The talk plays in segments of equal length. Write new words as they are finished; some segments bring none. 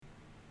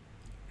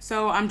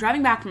So I'm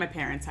driving back from my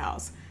parents'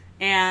 house,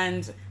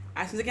 and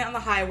as soon as I get on the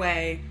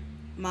highway,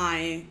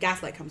 my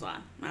gas light comes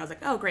on. And I was like,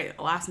 oh, great.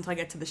 It'll last until I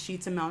get to the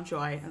Sheetz in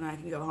Mountjoy, and then I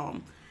can go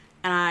home.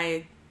 And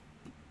I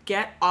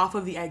get off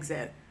of the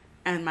exit,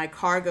 and my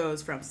car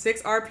goes from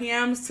 6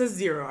 RPMs to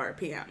 0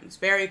 RPMs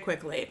very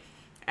quickly.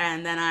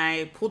 And then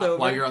I pulled over.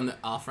 While you're on the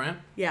off-ramp?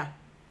 Yeah.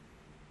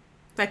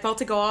 So I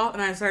felt it go off,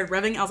 and I started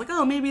revving. I was like,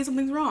 oh, maybe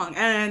something's wrong.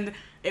 And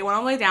it went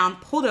all the way down,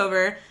 pulled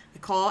over. I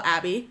call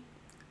Abby,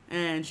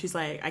 and she's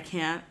like, I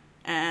can't.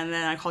 And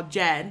then I called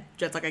Jed.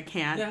 Jed's like, I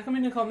can't. Yeah, how come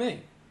you didn't call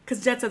me?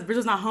 Because Jed said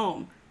Bridget's not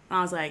home. And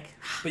I was like...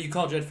 But you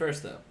called Jed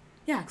first, though.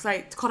 Yeah, because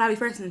I called Abby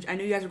first, and I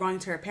knew you guys were going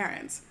to her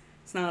parents.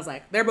 So then I was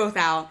like, they're both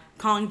out.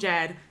 Calling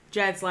Jed.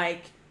 Jed's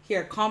like,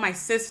 here, call my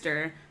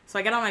sister. So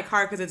I get on my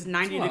car because it's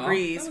 90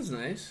 degrees. That was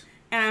nice.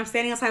 And I'm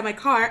standing outside my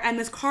car, and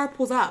this car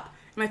pulls up.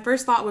 And my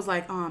first thought was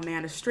like, oh,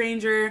 man, a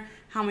stranger.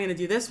 How am I going to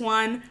do this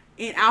one?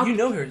 And out... You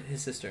know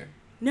his sister.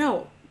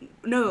 No,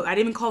 I didn't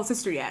even call the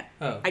sister yet.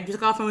 Oh. I just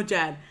got off the phone with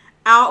Jed.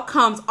 Out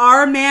comes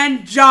our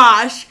man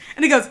Josh,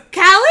 and he goes,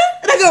 Callie?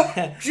 And I go,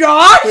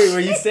 Josh? Wait, were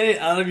you standing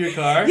out of your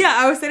car? Yeah,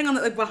 I was standing on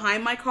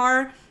behind my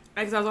car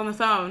because I was on the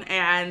phone,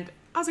 and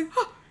I was like,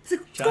 oh, he's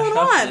like, what's Josh going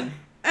Huffman. on?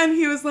 And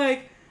he was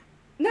like,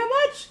 not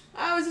much.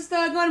 I was just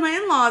going to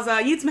my in-laws.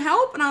 You need some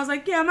help? And I was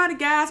like, yeah, I'm out of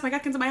gas. My guy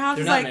comes to my house.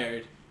 They're He's not like,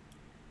 married.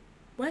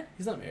 What?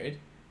 He's not married.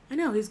 I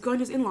know, he's going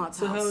to his in-laws'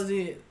 So house. how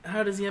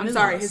does he have I'm in-laws?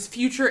 sorry, his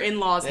future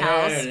in-laws'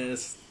 house. There it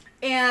is.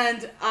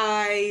 And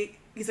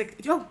he's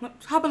like, yo,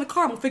 hop in the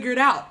car and we'll figure it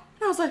out.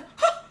 And I was like,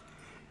 huh.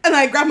 And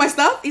I grabbed my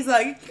stuff. He's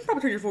like, you can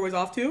probably turn your four ways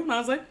off too. And I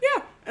was like,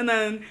 yeah. And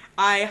then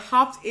I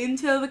hopped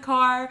into the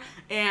car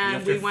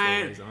and we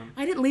went.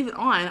 I didn't leave it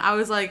on. I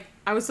was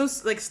so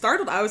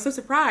startled. I was so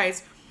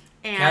surprised.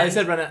 And Callie has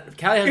run out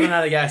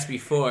of gas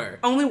before.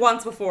 Only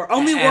once before.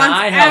 Only and once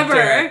I helped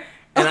ever. Her.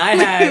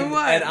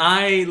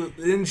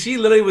 And she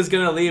literally was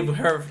gonna leave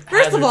her.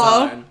 First of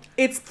all, on.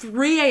 It's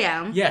 3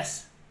 a.m.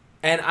 Yes.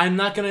 And I'm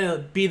not going to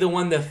be the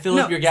one to fill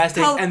up your gas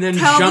tank and then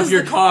tell jump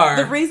your car.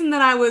 The reason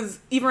that I was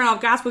even ran out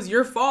of gas was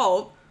your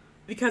fault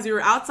because you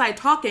were outside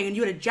talking and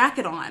you had a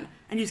jacket on.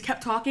 And you just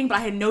kept talking, but I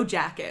had no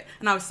jacket.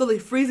 And I was slowly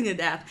freezing to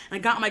death. And I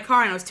got in my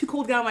car and I was too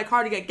cold to get out of my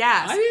car to get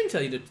gas. I didn't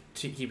tell you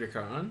to keep your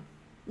car on.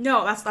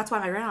 No, that's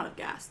why I ran out of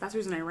gas. That's the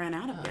reason I ran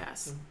out of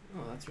gas.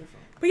 Oh, that's your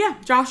fault. But yeah,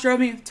 Josh drove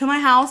me to my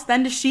house,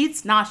 then to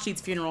Sheetz. Not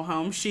Sheetz Funeral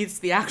Home. Sheetz,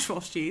 the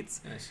actual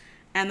Sheetz. Nice.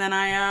 And then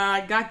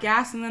I got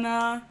gas and then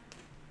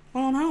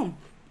went on home.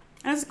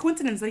 And it's a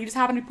coincidence that he just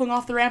happened to be pulling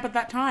off the ramp at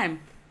that time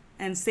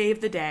and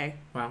saved the day.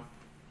 Wow.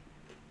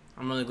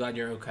 I'm really glad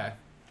you're okay.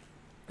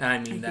 And I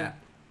mean that.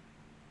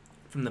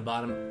 From the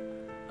bottom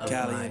of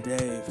Callie my... and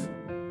Dave.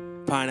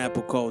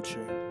 Pineapple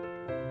culture.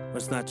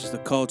 But it's not just a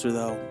culture,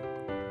 though.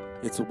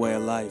 It's a way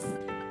of life.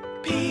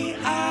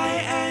 Pineapple.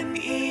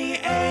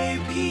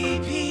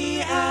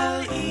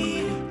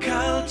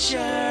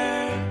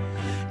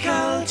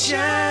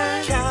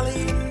 Culture.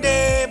 Callie and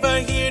Dave are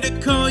here to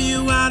call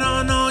you out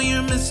on all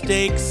your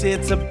mistakes.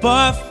 It's a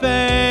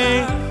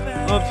buffet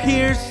of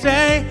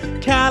hearsay.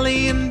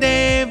 Callie and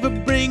Dave are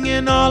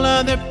bringing all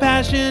of their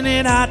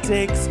passionate hot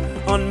takes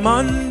on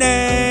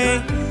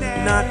Monday,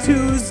 not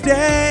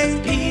Tuesday.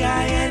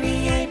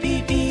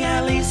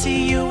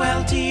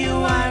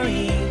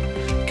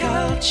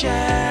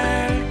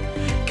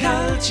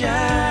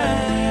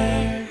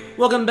 Culture.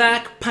 Welcome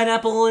back,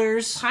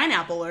 Pineapplers.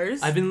 Pineapplers.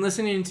 I've been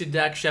listening to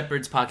Dak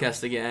Shepard's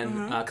podcast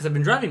again because I've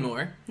been driving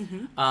more.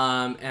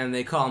 And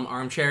they call them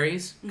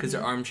armcharies because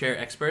they're armchair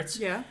experts.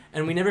 Yeah.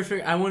 And we never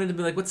figured... I wanted to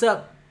be like, what's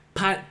up,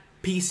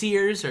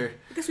 PCers? Or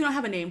I guess we don't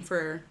have a name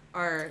for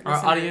our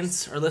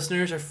audience, our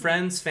listeners, our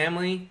friends,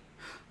 family,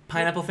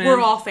 Pineapple fans.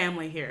 We're all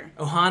family here.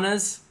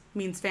 Ohanas.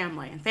 Means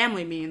family. And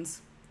family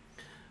means...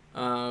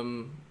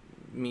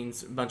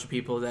 means a bunch of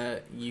people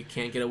that you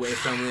can't get away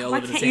from. They all Why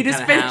live in the can't you same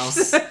just kind of finish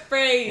house. the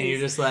phrase? And you're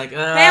just like,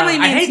 family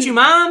means, I hate you,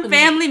 Mom.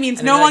 Family means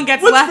and no like, one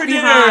gets "What's left for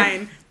dinner?"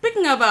 behind.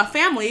 Speaking of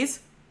families,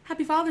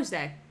 happy Father's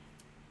Day.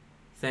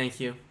 Thank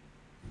you.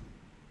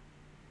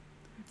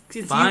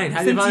 Since Fine,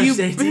 happy Father's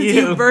Day to you.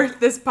 You birthed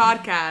this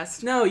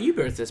podcast. No, you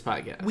birthed this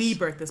podcast. We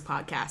birthed this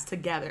podcast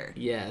together.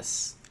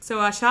 Yes. So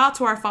shout out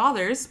to our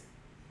fathers.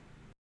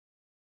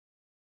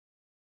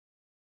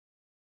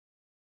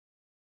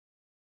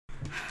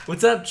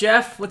 What's up,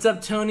 Jeff? What's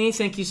up, Tony?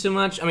 Thank you so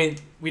much. I mean,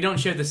 we don't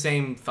share the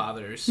same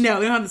fathers. No,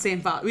 we don't have the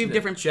same father. We have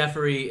different...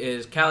 Jeffrey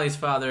is Callie's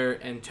father,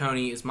 and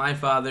Tony is my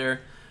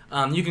father.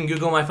 You can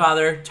Google my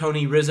father,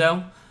 Tony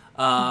Rizzo,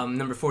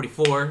 number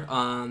 44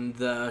 on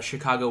the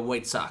Chicago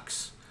White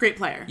Sox. Great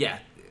player. Yeah,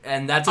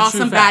 and that's a awesome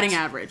true fact. batting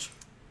average.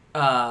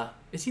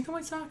 Is he the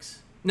White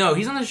Sox? No,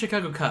 he's on the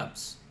Chicago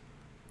Cubs.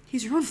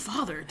 He's your own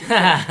father, dude.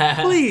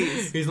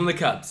 Please. He's on the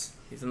Cubs.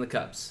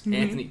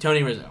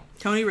 Tony Rizzo.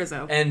 Tony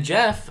Rizzo. And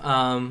Jeff,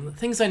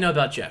 things I know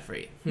about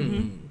Jeffrey.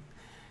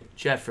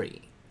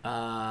 Jeffrey,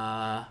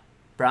 brown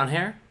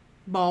hair?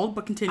 Bald,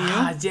 but continue.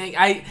 Dang,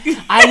 I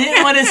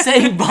didn't want to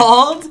say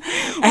bald. And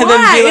Why?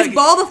 Then be like, is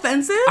bald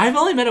offensive? I've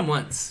only met him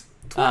once.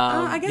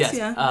 I guess, yes,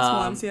 yeah. Just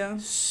once, yeah.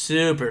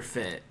 Super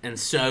fit and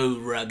so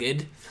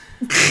rugged.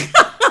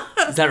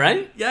 Is that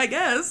right? Yeah, I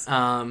guess.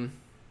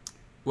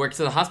 Works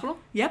at a hospital.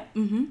 Yep.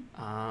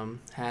 Mm-hmm.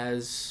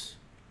 Has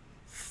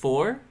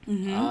 4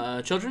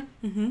 children.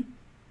 Mm-hmm.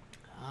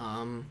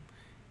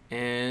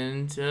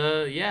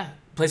 Yeah,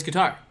 plays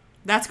guitar.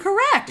 That's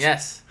correct.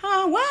 Yes.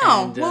 Oh,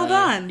 wow. And, well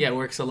done. Yeah,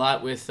 works a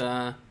lot with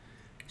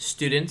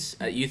students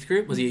at youth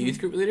group. Was he a youth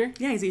group leader?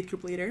 Yeah, he's a youth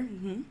group leader.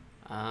 Mm-hmm.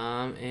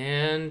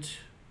 And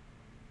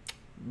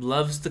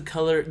loves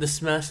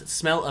the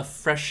smell of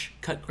fresh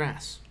cut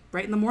grass.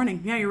 Right in the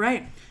morning. Yeah, you're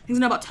right. Things to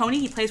know about Tony.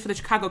 He plays for the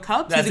Chicago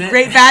Cubs. That's He's a it.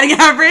 great batting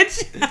average.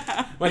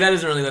 My dad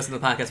doesn't really listen to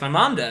the podcast. My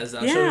mom does.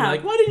 She'll be Yeah.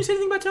 like, why didn't you say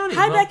anything about Tony?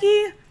 Hi, Well, Becky.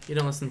 You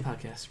don't listen to the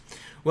podcast.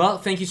 Well,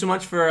 thank you so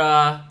much for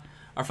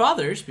our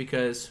fathers,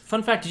 because,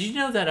 fun fact, did you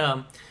know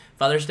that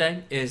Father's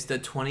Day is the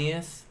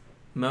 20th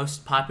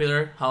most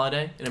popular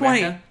holiday in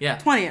America? Yeah.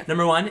 20th.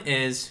 Number 1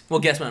 is, well,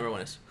 guess what number 1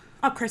 is?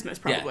 Oh, Christmas,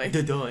 probably.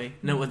 Yeah. Doy.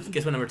 No,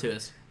 guess what number 2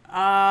 is?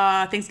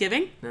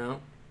 Thanksgiving.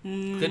 No.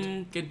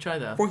 Good try,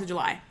 though. 4th of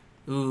July.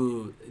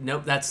 Ooh,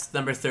 nope, that's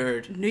number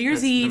 3rd. New Year's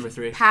That's Eve. Number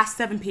 3. Past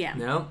 7 p.m.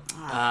 No.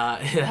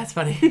 That's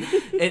funny.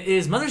 It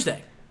is Mother's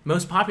Day.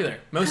 Most popular.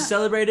 Most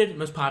celebrated,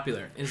 most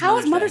popular. How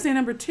is Mother's Day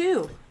number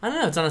 2? I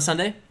don't know. It's on a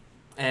Sunday.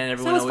 And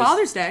everyone So is always...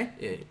 Father's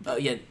Day.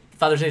 Yeah,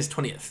 Father's Day is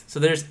 20th. So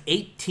there's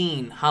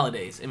 18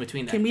 holidays in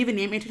between that. Can we even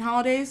name 18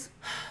 holidays?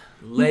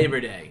 Labor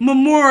Day.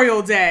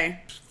 Memorial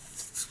Day.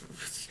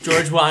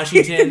 George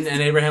Washington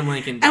and Abraham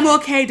Lincoln Day.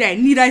 MLK Day.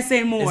 Need I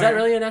say more? Is that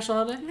really a national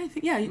holiday? I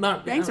think, yeah, No,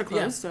 banks are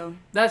closed, yeah. so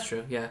That's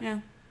true, yeah. yeah.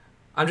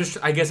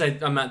 I guess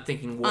I'm not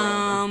thinking world.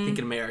 I'm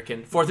thinking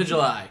American. 4th of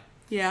July.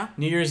 Yeah.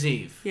 New Year's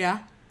Eve. Yeah.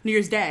 New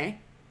Year's Day.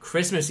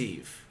 Christmas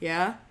Eve.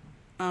 Yeah.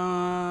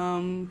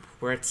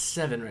 We're at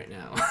 7 right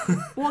now.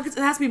 Well, it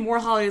has to be more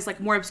holidays,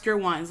 like more obscure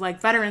ones, like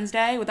Veterans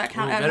Day. Would that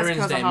count? That's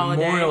Veterans a Day,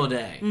 holiday. Memorial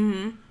Day.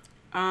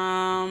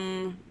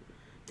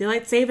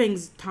 Daylight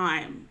savings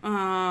time.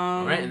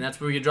 Right, and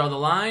that's where you draw the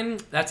line.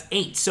 That's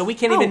 8. So we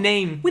can't even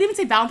name. We didn't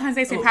even say Valentine's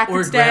Day, St.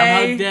 Patrick's or Day.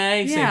 Groundhog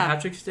Day, St. Yeah.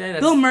 Patrick's Day.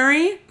 That's Bill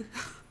Murray.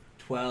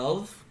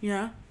 12.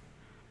 Yeah.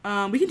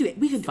 We can do it.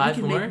 We can 5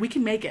 more? we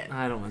can make it.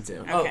 I don't want to.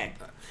 Okay.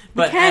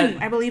 But we can.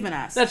 I believe in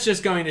us. that's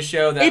just going to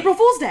show that. April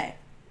Fool's Day.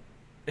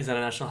 Is that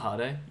a national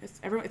holiday? It's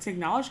an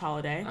acknowledged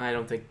holiday. I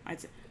don't think.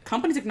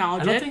 Companies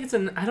acknowledge I don't it.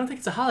 think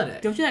it's a holiday.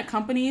 Don't you know that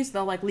companies,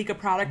 they'll like leak a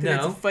product and No.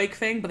 it's a fake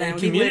thing, but then In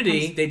legally it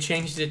Community, they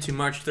changed it to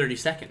March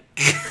 32nd.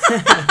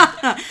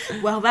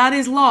 comes- well, that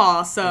is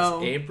law.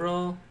 So It's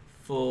April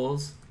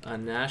Fool's, a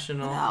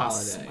national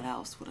holiday. What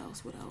else?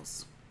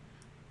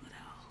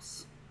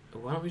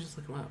 Why don't we just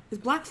look them up? Is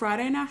Black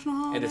Friday a national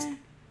holiday?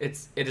 It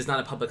is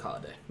not a public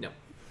holiday. No.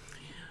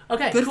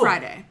 Okay. Good cool.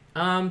 Friday.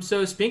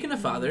 So speaking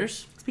of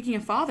fathers, Speaking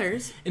of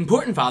fathers,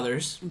 important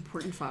fathers,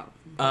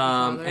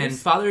 fathers. and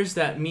fathers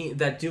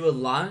that do a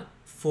lot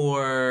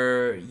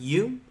for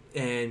you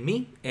and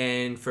me,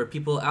 and for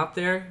people out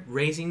there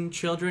raising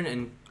children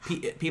and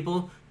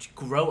people to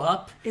grow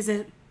up. Is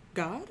it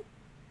God?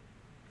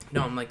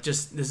 No, I'm like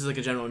this is like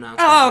a general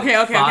announcement. Oh, okay,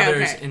 Like, okay,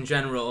 fathers okay. in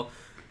general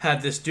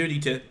have this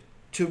duty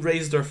to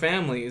raise their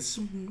families,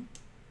 and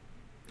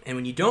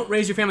when you don't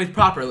raise your families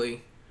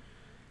properly,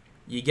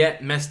 you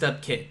get messed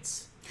up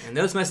kids. And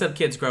those messed up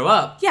kids grow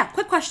up. Yeah,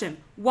 quick question.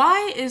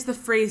 Why is the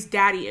phrase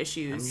daddy I'm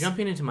issues?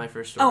 jumping into my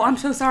first story. Oh, I'm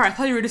so sorry. I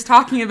thought you were just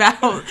talking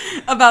about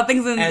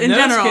things in and those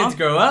general. kids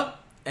grow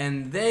up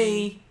and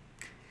they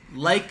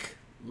like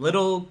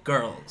little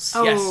girls.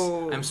 Oh.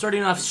 Yes. I'm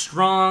starting off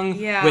strong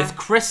Yeah. with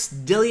Chris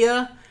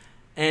D'Elia,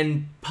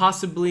 and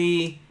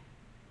possibly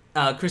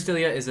Chris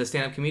D'Elia is a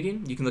stand-up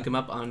comedian. You can look him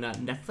up on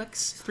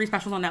Netflix. 3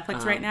 specials on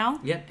Netflix right now.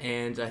 Yep,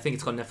 and I think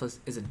it's called Netflix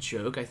is a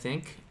Joke, I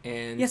think.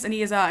 And Yes, and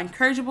he is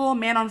Incorrigible,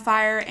 Man on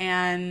Fire,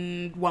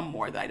 and one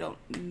more that I don't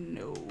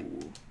know.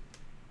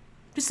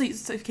 Just so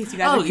in case you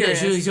guys are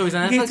curious. so he's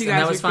on In case Netflix, you and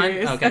that guys was are fine?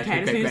 curious. Okay,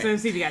 just great. to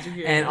see if you guys are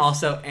curious. And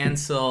also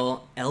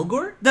Ansel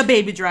Elgort, The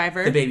Baby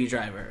Driver. the baby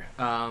driver,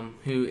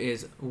 who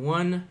is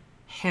one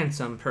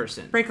handsome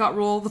person. Breakout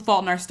Rule, The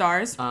Fault in Our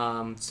Stars.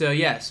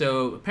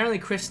 So apparently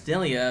Chris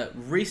D'Elia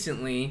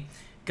recently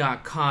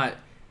got caught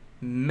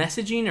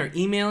messaging or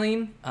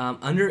emailing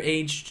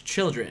underage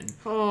children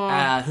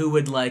who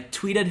would like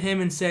tweet at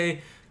him and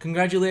say,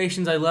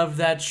 "Congratulations, I love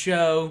that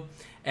show."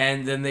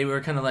 And then they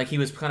were kind of like, he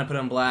was kind of put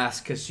on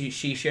blast because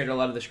she shared a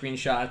lot of the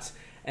screenshots,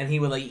 and he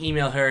would like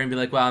email her and be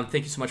like, "Wow,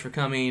 thank you so much for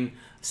coming.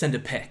 Send a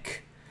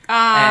pic." And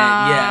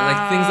yeah,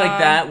 like things like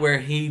that, where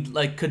he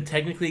like could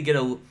technically get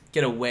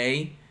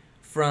away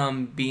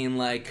from being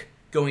like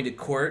going to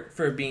court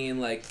for being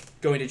like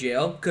going to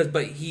jail,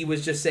 but he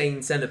was just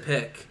saying send a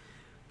pic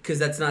because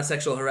that's not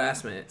sexual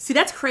harassment. See,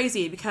 that's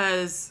crazy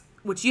because,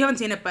 which you haven't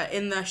seen it, but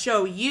in the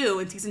show You,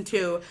 in season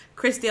 2,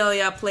 Chris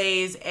D'Elia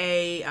plays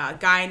a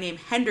guy named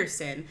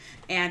Henderson.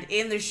 And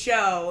in the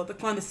show,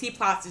 one of the C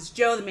plots is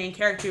Joe, the main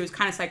character, who's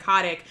kind of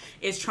psychotic,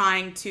 is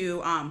trying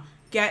to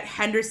get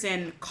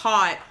Henderson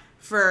caught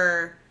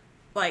for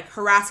like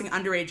harassing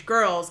underage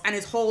girls. And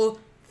his whole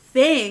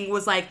thing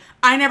was like,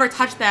 I never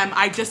touched them,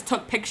 I just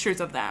took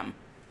pictures of them.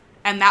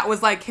 And that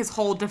was like his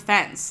whole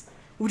defense,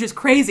 which is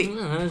crazy.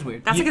 Oh, that is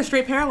weird. That's like a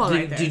straight parallel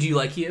right there. Did you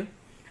like You?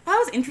 That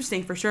was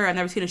interesting for sure. I've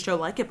never seen a show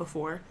like it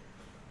before,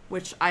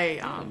 which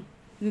I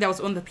think that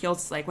was one of the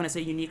appeals. Like when it's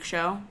a unique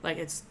show, like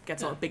it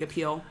gets a big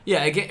appeal.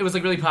 Yeah, it was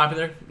like really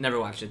popular. Never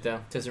watched it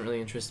though. Doesn't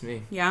really interest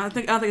me. Yeah, I don't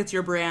think it's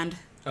your brand.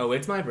 Oh,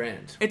 it's my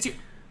brand. It's your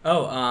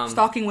Oh,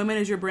 stalking women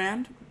is your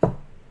brand.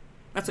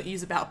 That's what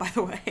You's about, by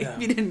the way. Yeah.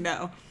 If you didn't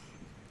know.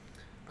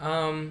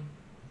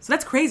 So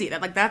that's crazy.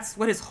 That's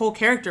what his whole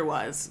character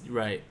was.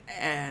 Right.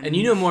 And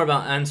you know more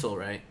about Ansel,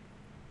 right?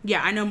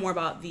 Yeah, I know more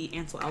about the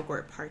Ansel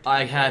Elgort part.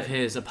 I have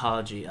his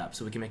apology up,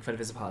 so we can make fun of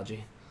his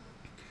apology.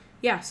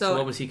 Yeah, So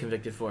what was he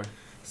convicted for?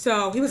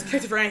 So he was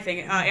convicted for anything.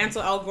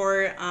 Ansel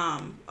Elgort,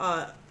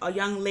 a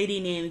young lady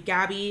named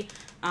Gabby,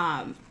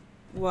 Back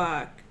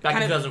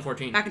in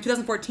 2014. Back in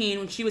 2014,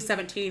 when she was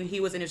 17,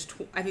 he was in his,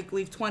 I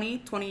believe,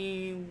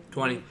 21.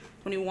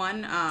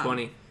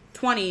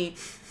 20.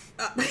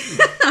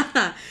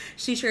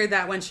 She shared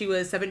that when she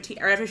was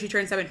 17, or after she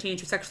turned 17,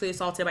 she was sexually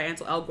assaulted by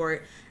Ansel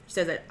Elgort. She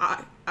says that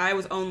I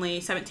was only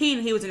 17,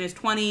 he was in his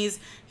 20s,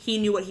 he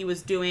knew what he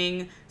was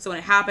doing, so when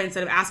it happened,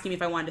 instead of asking me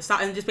if I wanted to stop,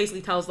 and just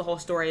basically tells the whole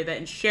story of it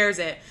and shares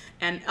it,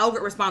 and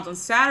Elgort responds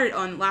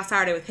on last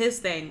Saturday with his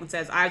thing, and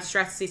says, I was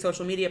distressed to see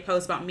social media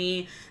posts about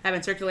me that have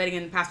been circulating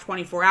in the past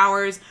 24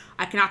 hours.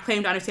 I cannot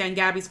claim to understand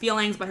Gabby's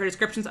feelings, but her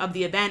descriptions of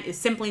the event is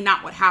simply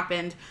not what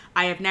happened.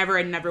 I have never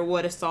and never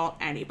would assault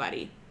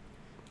anybody.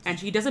 And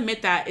he does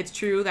admit that it's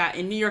true that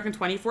in New York in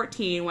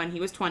 2014, when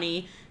he was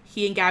 20,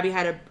 he and Gabby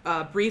had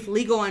a brief,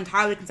 legal, and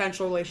entirely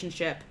consensual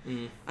relationship.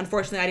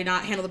 Unfortunately, I did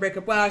not handle the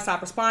breakup well. I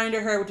stopped responding to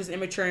her, which is an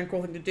immature and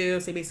cruel thing to do.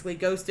 So he basically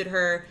ghosted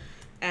her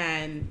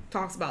and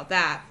talks about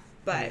that.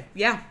 But,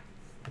 yeah.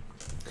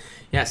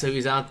 Yeah, so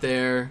he's out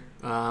there.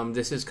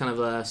 This is kind of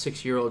a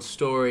 6-year-old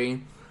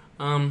story.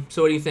 So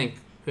what do you think?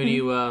 Who do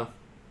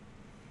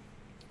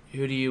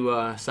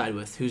you side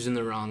with? Who's in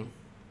the wrong?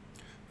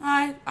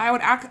 I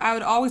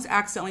would always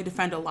accidentally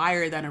defend a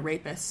liar than a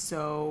rapist.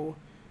 So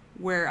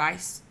where I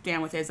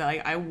stand with it is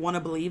that I want to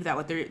believe that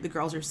what the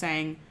girls are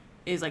saying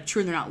is like true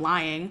and they're not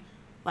lying.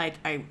 Like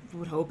I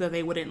would hope that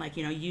they wouldn't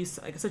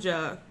use like such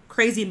a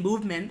crazy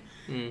movement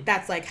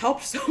that's like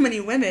helped so many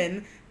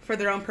women for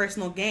their own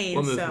personal gain.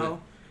 What movement?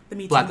 So the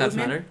Me Too Black movement. Lives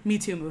Matter? Me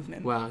Too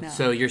movement. Wow. No.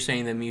 So you're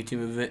saying the Me Too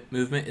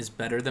movement is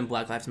better than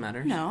Black Lives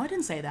Matter? No, I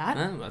didn't say that.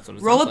 That's what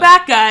it Roll sounds it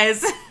back,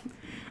 guys.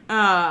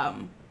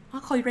 I'll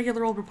call you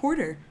regular old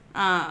reporter.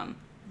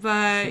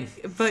 But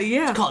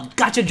yeah. It's called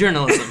gotcha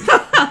journalism.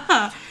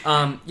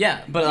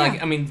 Yeah, but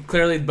I mean,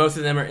 clearly both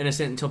of them are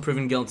innocent until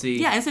proven guilty.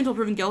 Yeah, innocent until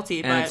proven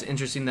guilty. And but it's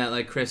interesting that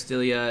like Chris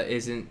D'Elia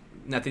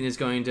nothing is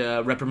going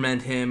to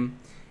reprimand him,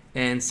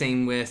 and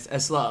same with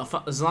as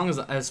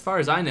far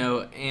as I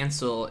know,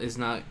 Ansel is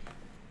not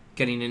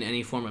getting in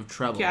any form of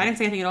trouble. Yeah, I didn't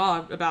say anything at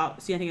all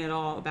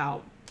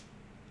about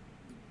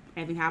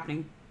anything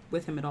happening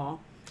with him at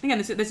all. Again,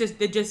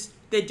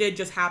 it did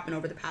just happen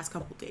over the past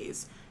couple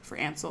days for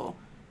Ansel,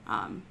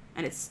 and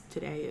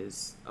today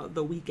is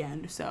the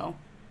weekend, so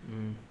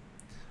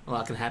a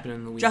lot can happen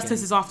in the weekend.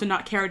 Justice is often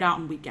not carried out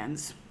on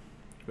weekends.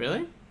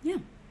 Really? Yeah.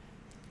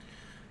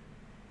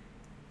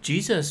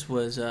 Jesus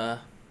was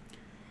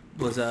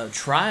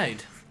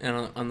tried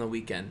on the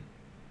weekend.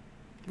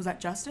 Was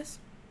that justice,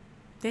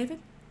 David?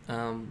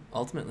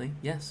 Ultimately,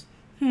 yes.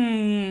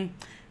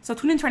 So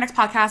tune into our next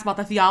podcast about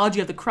the theology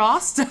of the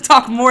cross to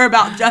talk more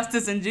about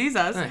justice and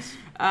Jesus. Nice.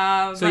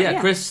 So yeah,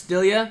 Chris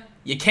D'Elia,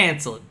 you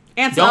canceled.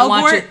 Ansel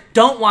Elgort.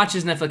 Don't watch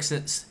his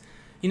Netflix.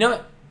 You know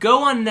what?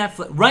 Go on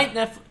Netflix. Right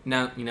Netflix.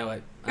 No, you know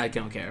what? I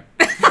don't care.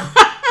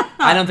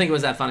 I don't think it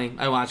was that funny.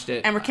 I watched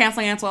it. And we're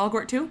canceling Ansel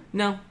Elgort too?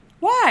 No.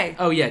 Why?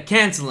 Oh yeah,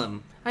 cancel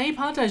him. I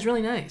apologize.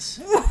 Really nice.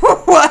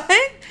 What?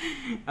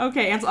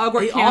 Okay, Ansel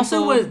Elgort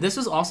canceled. This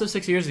was also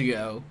 6 years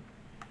ago,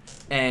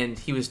 and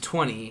he was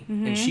 20,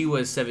 and she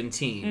was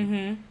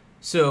 17.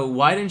 So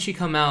why didn't she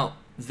come out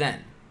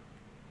then?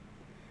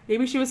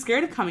 Maybe she was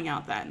scared of coming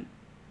out then.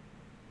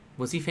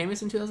 Was he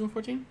famous in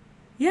 2014?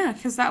 Yeah,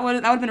 because that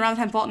would have been around the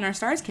time Fault in Our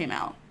Stars came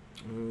out.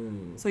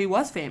 Ooh. So he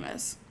was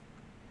famous.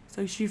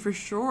 So she for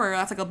sure,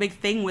 that's like a big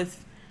thing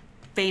with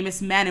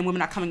famous men and women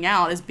not coming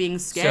out, is being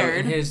scared. So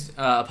in his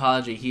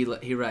apology,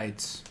 he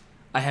writes,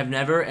 "I have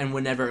never and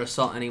would never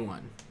assault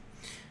anyone."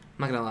 I'm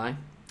not gonna lie.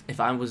 If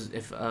I was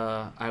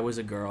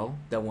a girl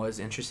that was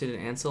interested in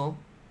Ansel,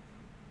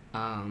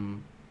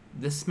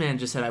 this man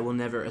just said, "I will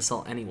never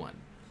assault anyone."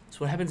 So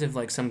what happens if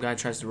like some guy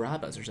tries to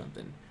rob us or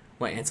something?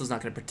 What, Ansel's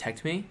not gonna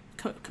protect me?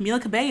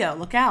 Camila Cabello,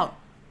 look out!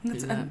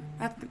 That's, that?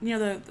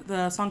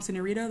 the song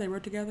Señorita they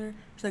wrote together.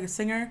 She's like a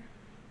singer.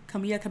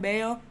 Camila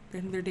Cabello,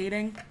 they're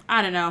dating.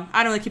 I don't know.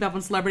 I don't really keep up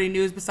on celebrity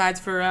news besides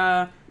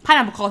for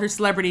Pineapple Culture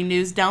Celebrity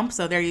News Dump.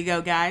 So there you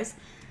go, guys.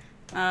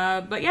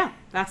 But yeah,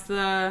 that's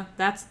the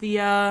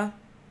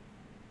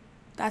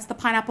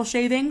Pineapple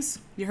Shavings.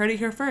 You heard it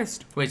here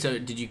first. Wait, so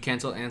did you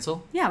cancel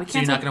Ansel? Yeah, we canceled. So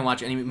you're not gonna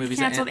watch any movies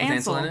with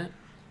Ansel in it?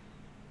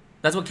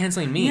 That's what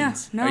canceling means.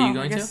 Yeah, no, Are you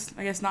going to?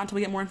 I guess not until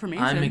we get more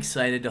information. I'm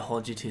excited to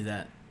hold you to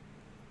that.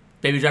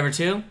 Baby Driver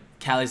 2?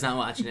 Callie's not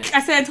watching it.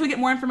 I said until we get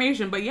more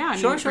information, but yeah,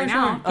 sure.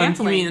 now.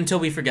 You mean until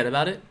we forget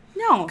about it?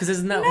 No. Because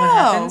isn't that what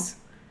happens?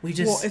 We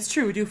just... Well, it's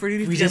true. We do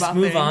forget we just about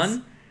move things.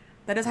 on?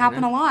 That does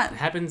happen a lot. It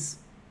happens.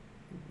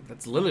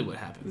 That's literally what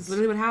It's happens.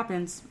 literally what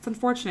happens. It's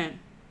unfortunate.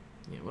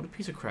 Yeah, what a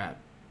piece of crap.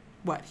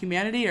 What,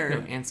 humanity or No,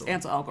 Ansel.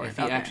 Ansel Elgort. If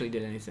he Okay. actually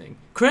did anything.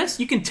 Chris,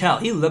 you can tell.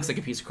 He looks like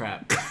a piece of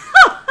crap.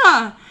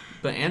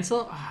 But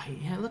Ansel,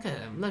 yeah, look at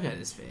him. Look at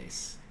his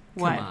face.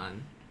 What?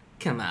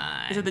 Come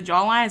on. Is it the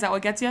jawline? Is that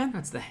what gets you?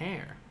 That's the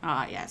hair.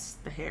 Ah, yes,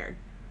 the hair.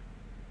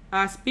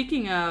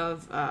 Speaking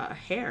of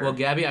hair. Well,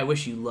 Gabby, I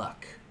wish you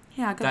luck.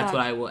 Yeah, good That's luck.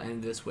 what I will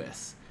end this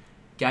with.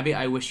 Gabby,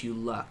 I wish you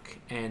luck.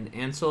 And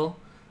Ansel,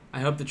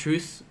 I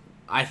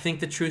think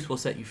the truth will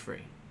set you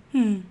free.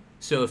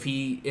 So if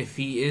he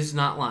is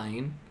not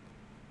lying,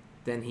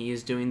 then he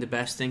is doing the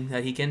best thing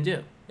that he can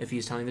do, if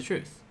he's telling the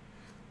truth.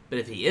 But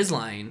if he is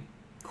lying,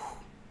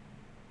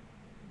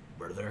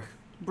 brother.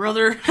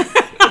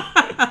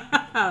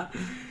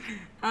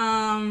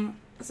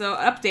 So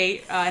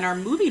update in our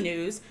movie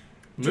news.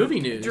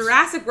 News.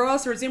 Jurassic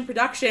World to resume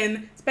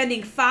production,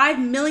 spending $5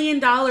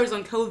 million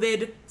on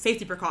COVID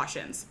safety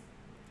precautions.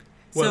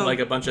 What, So- like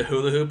a bunch of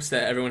hula hoops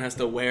that everyone has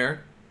to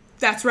wear?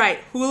 That's right,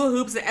 hula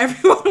hoops that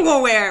everyone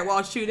will wear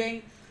while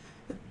shooting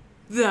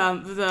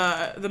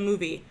the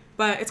movie.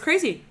 But it's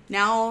crazy.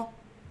 Now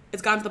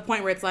it's gotten to the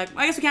point where it's like,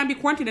 I guess we can't be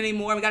quarantined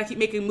anymore. We got to keep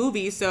making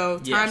movies, so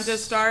time Yes. to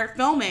start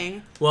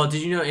filming. Well,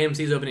 did you know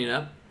AMC's opening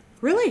up?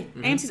 Really?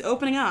 AMC's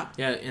opening up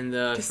Yeah, in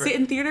the... to sit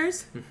in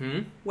theaters? Mm-hmm.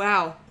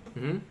 Wow.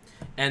 Mm-hmm.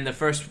 And the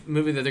first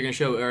movie that they're going to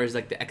show is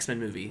like the X-Men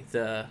movie.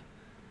 The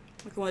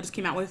Like the one that just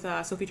came out with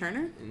Sophie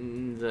Turner?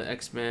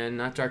 X-Men,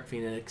 not Dark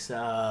Phoenix,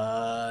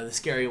 the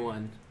scary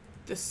one.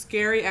 The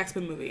scary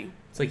X-Men movie.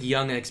 It's like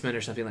Young X-Men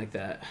or something like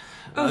that.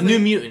 Oh, New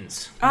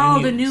Mutants. The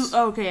new... Mutants.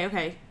 Oh,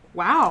 okay.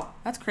 Wow.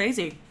 That's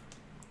crazy.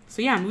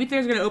 So yeah, movie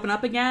theaters are going to open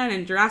up again,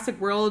 and Jurassic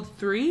World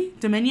 3?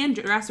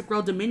 Jurassic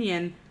World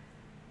Dominion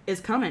is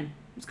coming.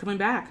 It's coming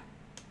back.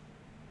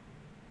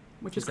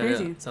 Which is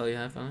crazy. That's all you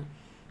have on it?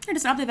 Yeah,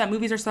 just an update that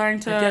movies are starting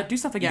to do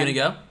stuff again. You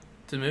gonna go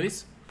to the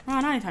movies?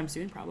 Not anytime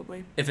soon,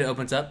 probably. If it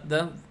opens up,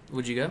 though,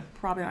 would you go?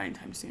 Probably not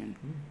anytime soon.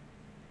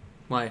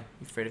 Why? You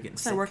afraid of getting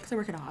Cause sick? I work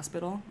at a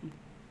hospital.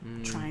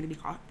 I'm trying to be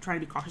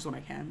cautious when I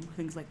can with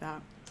things like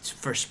that.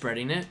 For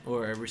spreading it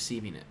or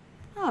receiving it?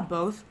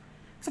 Both.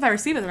 So if I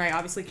receive it, then I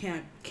obviously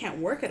can't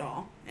work at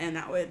all, and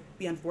that would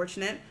be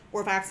unfortunate.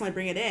 Or if I accidentally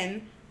bring it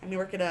in,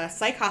 work at a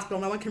psych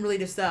hospital. No one can really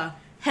just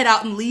head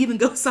out and leave and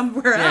go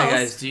somewhere else. Yeah,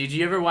 guys. Did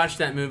you ever watch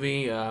that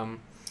movie?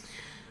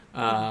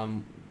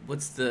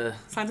 What's the...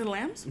 Signs of the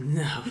Lambs?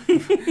 No.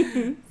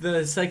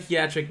 The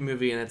psychiatric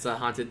movie, and it's a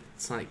haunted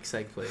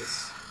psych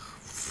place.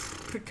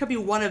 It could be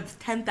one of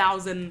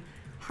 10,000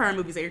 horror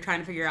movies that you're trying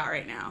to figure out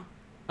right now.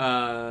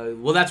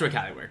 Well, that's where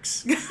Callie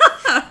works. You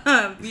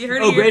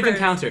heard it here Grave first.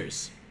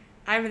 Encounters.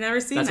 I've never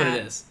seen That's that. what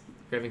it is.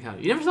 Grave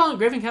Encounters. You never saw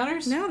Grave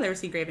Encounters? No, I've never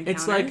seen Grave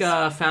Encounters. It's like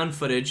found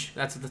footage.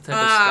 That's the type of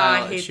I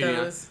style hate it's shooting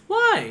on. those.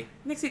 Why?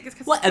 Makes it, it's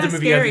What kinda other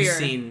movie have you scarier.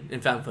 seen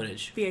in found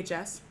footage?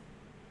 VHS.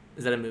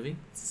 Is that a movie?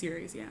 It's a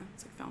series, yeah.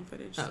 It's like found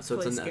footage. Oh, so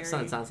really it's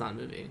not a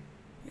movie.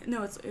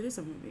 No, it is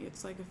a movie.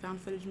 It's like a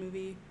found footage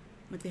movie.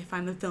 Like they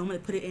find the film and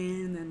they put it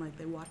in, and then like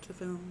they watch the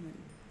film. And...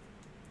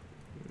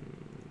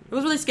 It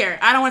was really scary.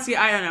 I don't want to see.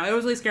 I don't know. It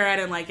was really scary. I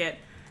didn't like it.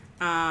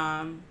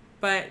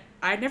 But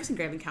I'd never seen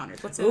Grave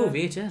Encounters. What's it? Oh,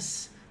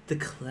 VHS. The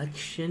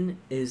collection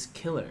is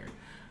killer.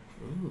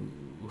 Ooh.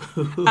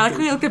 I like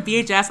when you look at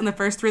VHS and the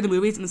first three of the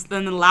movies, and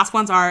then the last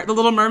ones are The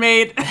Little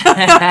Mermaid, Beauty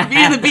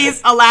and the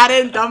Beast,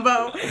 Aladdin,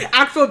 Dumbo.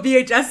 Actual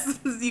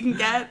VHS you can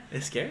get.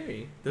 It's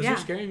scary. Those Yeah. are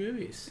scary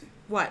movies.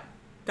 What?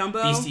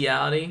 Dumbo.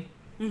 Bestiality,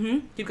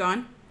 Keep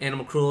going.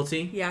 animal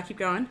cruelty, Yeah, keep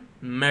going.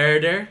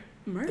 murder.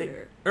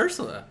 Murder.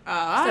 Ursula.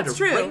 That's Stabbed her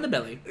true. Right in the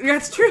belly.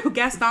 That's true.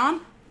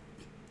 Gaston.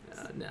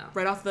 No.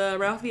 Right off the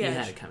He edge.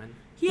 had it coming.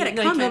 He had it He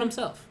coming. killed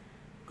himself.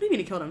 What do you mean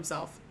he killed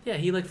himself? Yeah,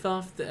 he fell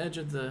off the edge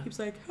of the... He was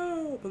like,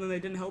 help, and then they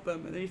didn't help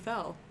him, and then he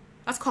fell.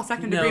 That's called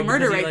second No, degree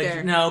murder because right he,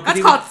 there. No, 'cause that's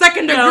he called was-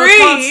 second degree. No,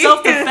 it's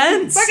called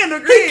self-defense. Second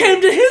degree. He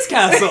came to his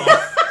castle.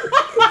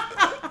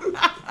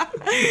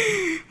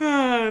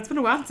 It's been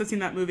a while since I've seen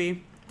that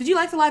movie. Did you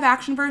like the live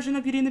action version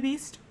of Beauty and the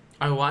Beast?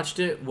 I watched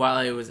it while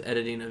I was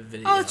editing a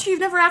video. Oh, it's true. You've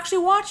never actually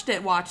watched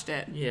it.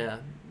 Yeah.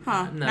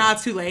 Huh. No. Now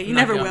it's too late. You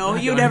Not never go- will.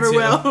 not You going never to.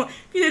 will.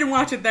 If you didn't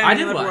watch it then, I you'll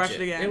did never watch watch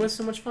it. again. It was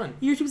so much fun.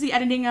 You're too busy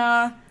editing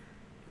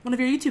one of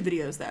your YouTube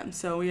videos then,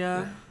 so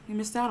you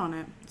missed out on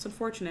it. It's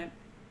unfortunate.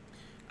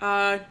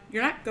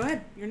 You're not. Go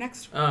ahead. You're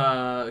next.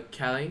 Callie,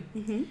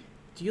 Mm-hmm.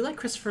 do you like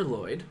Christopher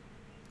Lloyd?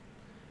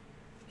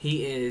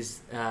 He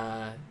is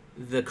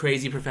the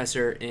crazy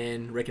professor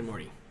in Rick and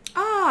Morty.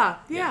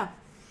 Ah, yeah. Yeah.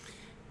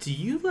 Do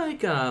you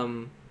like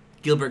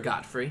Gilbert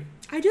Gottfried?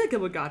 I do like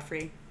Gilbert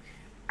Gottfried.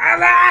 I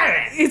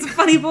like it! It's a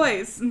funny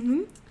voice.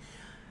 Mm-hmm.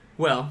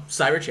 Well,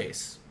 Cyber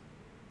Chase,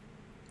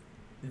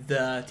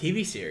 the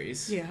TV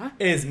series, Yeah.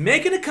 is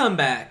making a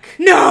comeback.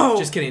 No!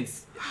 Just kidding.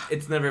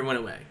 It's never went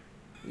away.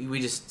 We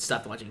just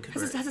stopped watching Cooper.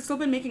 Has it still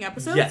been making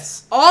episodes?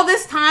 Yes. All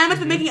this time it's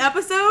been making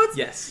episodes?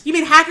 Yes. You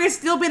mean hackers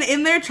still been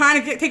in there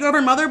trying to take over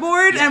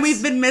Motherboard Yes. and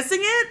we've been missing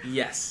it?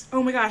 Yes.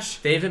 Oh my gosh.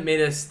 They haven't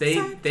made us. They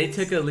Cyber they Chase.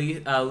 took a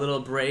little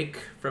break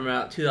from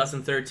about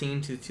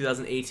 2013 to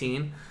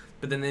 2018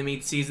 but then they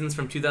made seasons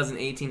from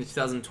 2018 to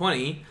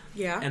 2020,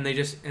 Yeah. and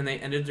they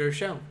ended their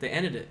show. They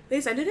ended it. They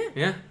just ended it?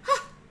 Yeah.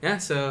 Yeah,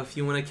 so if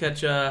you want to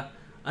catch, I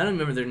don't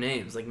remember their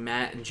names, like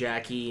Matt and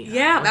Jackie.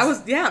 Yeah,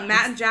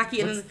 Matt and Jackie,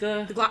 and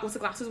then the what's the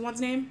glasses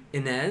one's name?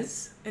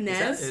 Inez?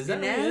 Inez? Is that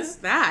Inez?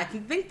 I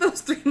think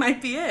those three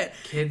might be it.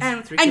 Kids,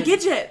 And three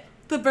Gidget,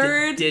 the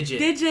bird.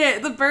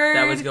 Digit. The bird.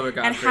 That was Gilbert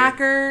Gottfried. And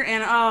Hacker,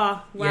 and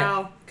wow.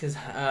 Yeah, because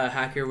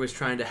Hacker was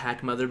trying to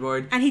hack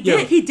Motherboard. And he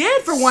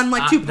did for one,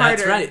 like, two-parter.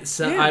 That's right.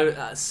 So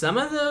Yeah. some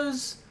of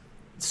those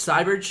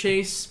Cyber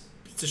Chase,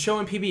 it's a show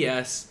on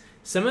PBS,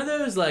 some of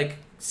those, like,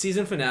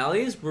 season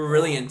finales were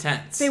really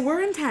intense. They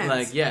were intense.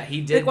 Like, yeah, he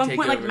did. Like one take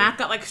point, like over. Matt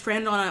got like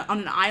stranded on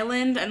an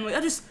island, and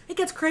it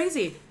gets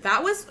crazy.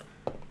 That was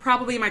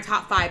probably my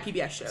top 5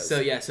 PBS shows.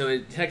 So yeah, so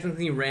it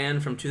technically ran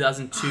from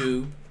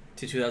 2002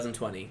 to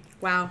 2020.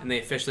 Wow. And they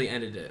officially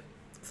ended it.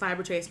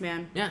 Cyber Chase,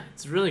 man. Yeah,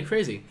 it's really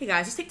crazy. Hey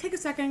guys, just take a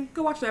second,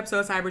 go watch the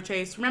episode of Cyber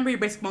Chase. Remember your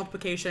basic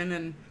multiplication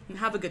and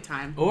have a good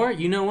time. Or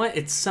you know what?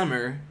 It's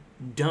summer.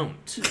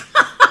 Don't.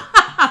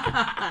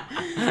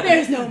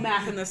 There's no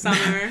math in the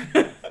summer.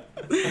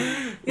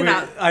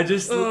 I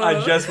just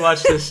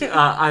watched this.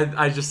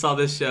 I just saw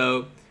this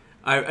show.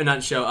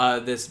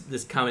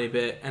 This comedy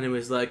bit, and it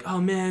was like, oh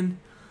man,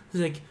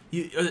 it's like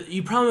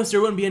you promised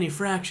there wouldn't be any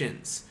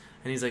fractions,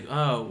 and he's like,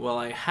 oh well,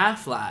 I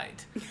half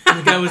lied, and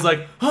the guy was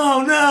like,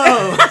 oh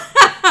no.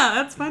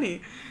 That's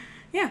funny.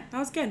 Yeah, that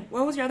was good.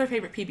 What was your other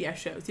favorite PBS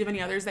shows? Do you have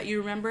any others that you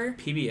remember?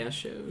 PBS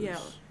shows. Yeah.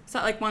 So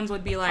like ones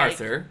would be like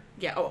Arthur.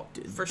 Yeah. Oh,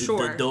 for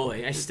sure. The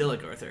Doy. I still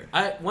like Arthur.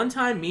 One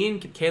time, me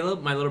and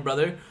Caleb, my little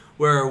brother,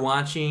 were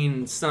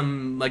watching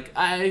some, like,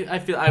 I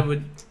feel I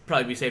would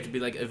probably be safe to be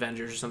like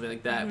Avengers or something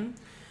like that.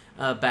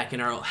 Mm-hmm. Back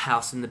in our old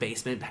house in the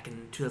basement, back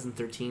in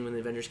 2013 when the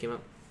Avengers came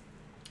out.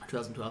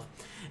 2012.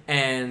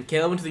 And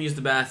Caleb went to use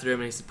the bathroom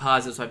and he said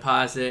pause it, so I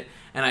paused it.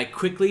 And I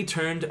quickly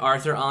turned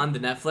Arthur on the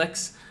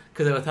Netflix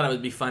because I thought it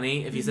would be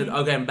funny if he said,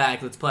 okay, I'm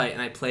back, let's play. And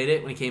I played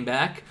it when he came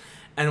back.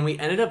 And we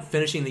ended up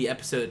finishing the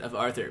episode of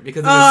Arthur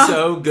because it was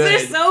so good.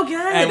 They're so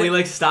good. And we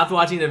like stopped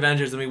watching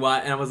Avengers and we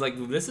watched, and I was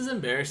like, this is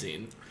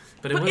embarrassing.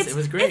 But it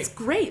was great. It's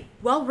great.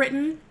 Well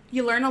written.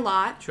 You learn a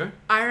lot. Sure.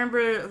 I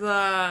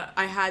remember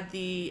I had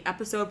the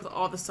episode with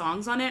all the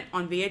songs on it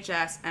on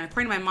VHS, and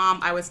according to my mom,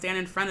 I would stand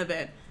in front of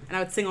it and I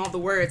would sing all the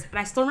words, and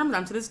I still remember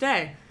them to this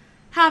day.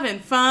 Having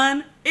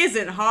fun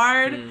isn't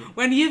hard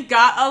when you've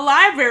got a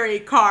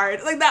library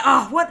card like that.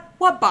 Oh,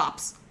 what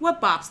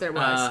bops there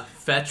was.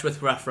 Fetch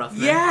with Rough Man.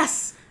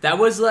 Yes. That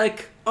was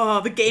like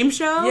the game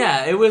show.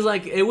 Yeah, it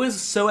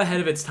was so ahead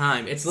of its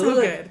time. It's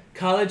literally good. Like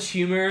College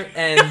Humor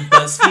and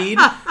BuzzFeed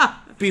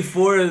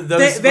before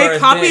those. They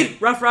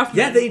copied Rough Man.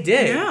 Yeah, they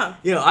did. Yeah.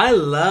 You know, I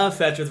love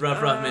Fetch with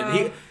Rough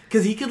Man.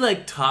 Because he could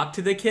like talk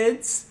to the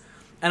kids,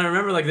 and I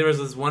remember like there was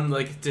this one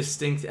like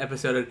distinct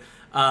episode.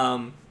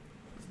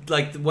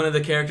 Like one of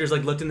the characters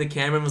like looked in the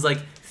camera and was like,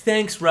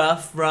 "Thanks,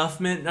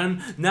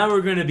 Ruffman. Now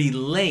we're gonna be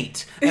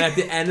late." And at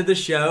the end of the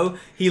show,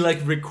 he like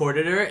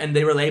recorded her, and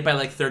they were late by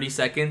like 30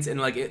 seconds, and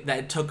like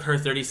it took her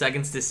 30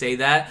 seconds to say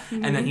that,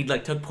 and then he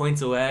like took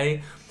points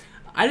away.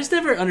 I just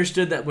never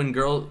understood that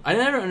I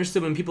never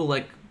understood when people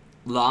like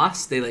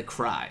lost, they like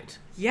cried.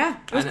 Yeah,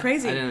 it was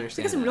crazy. I didn't understand.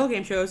 Think of some real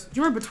game shows. Do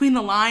you remember Between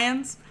the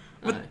Lions?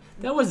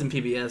 That wasn't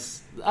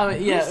PBS.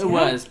 It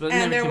was. But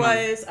and there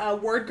was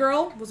Word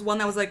Girl was one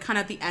that was like kind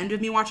of at the end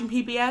of me watching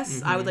PBS.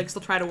 Mm-hmm. I would like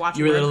still try to watch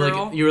Word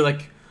Girl. You were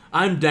like,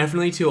 I'm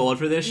definitely too old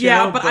for this show.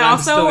 Yeah, but I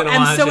also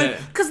am so it.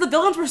 Because the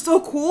villains were so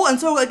cool and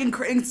so like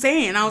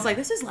insane. I was like,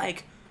 this is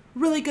like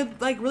really good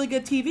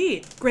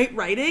TV. Great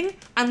writing.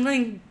 I'm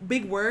learning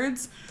big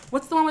words.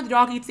 What's the one where the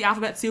dog eats the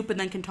alphabet soup and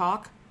then can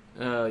talk?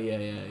 Oh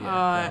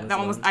yeah. That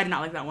one was. I did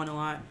not like that one a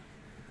lot.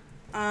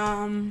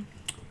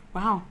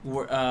 Wow.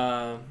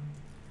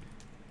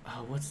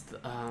 What's the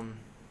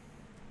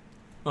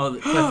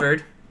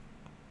Clifford.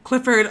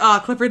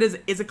 Clifford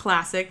is a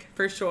classic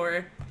for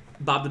sure.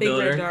 Bob the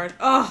Builder.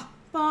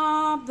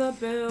 Bob the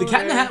Builder. The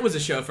Cat in the Hat was a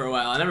show for a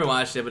while. I never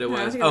watched it, but it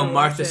was.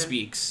 Martha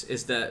Speaks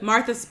is the.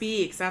 Martha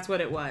Speaks. That's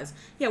what it was.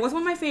 Yeah, it was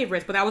one of my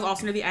favorites, but that was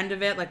also near the end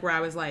of it, like where I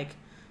was like,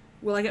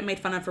 will I get made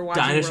fun of for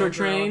watching Dinosaur World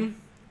Train?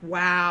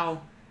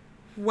 Wow.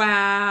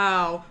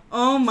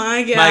 Oh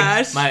my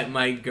gosh.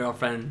 My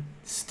girlfriend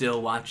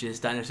still watches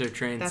Dinosaur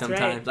Train. That's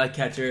sometimes. Right. I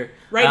catch her.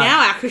 Right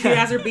now, actually, she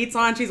has her beats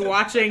on. She's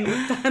watching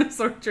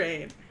Dinosaur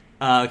Train.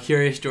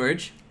 Curious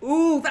George.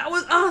 Ooh, that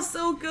was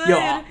so good.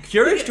 Yo,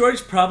 Curious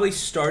George probably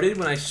started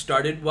when I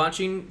started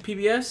watching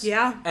PBS.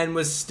 Yeah. And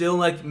was still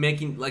like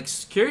making like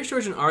Curious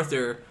George and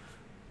Arthur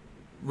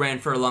ran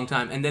for a long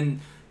time, and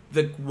then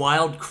the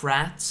Wild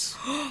Kratts.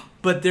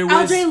 But there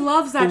was. LJ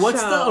loves that show. But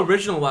what's the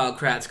original Wild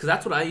Kratts? Because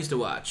that's what I used to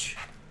watch.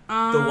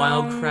 The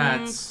Wild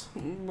Kratts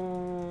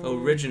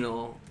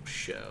original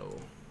show.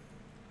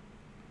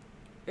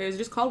 Is it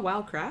just called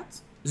Wild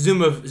Kratts?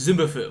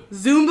 Zumbafoo.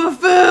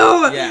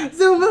 Yeah.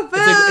 Zumbafoo.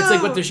 It's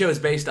like what the show is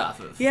based off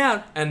of.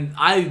 Yeah. And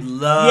I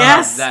love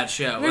that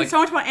show. There's so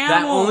much about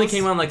animals. That only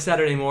came on like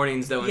Saturday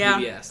mornings though on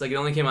PBS. Like it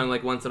only came on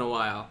like once in a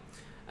while.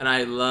 And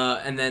I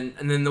love and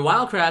then the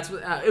Wild Kratts.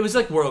 It was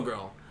like World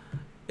Girl.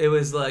 It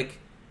was like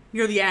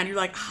near the end, you're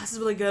like, this is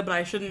really good, but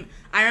I shouldn't.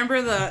 I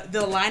remember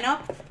the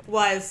lineup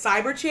was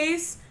Cyber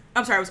Chase.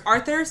 I'm sorry, it was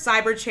Arthur,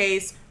 Cyber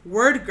Chase,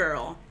 Word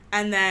Girl,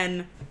 and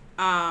then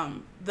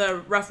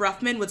the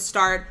Ruffman would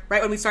start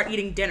right when we start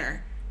eating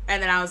dinner.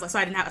 And then I was like, so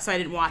I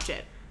didn't watch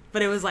it.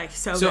 But it was like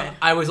so good. So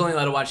I was only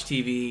allowed to watch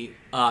TV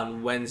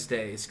on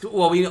Wednesdays.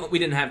 Well, we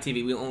didn't have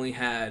TV. We only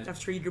had. You have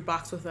to read your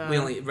box with a.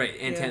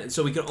 Antenna. Yeah.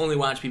 So we could only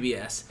watch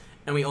PBS.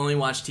 And we only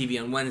watch TV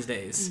on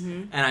Wednesdays.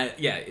 Mm-hmm. And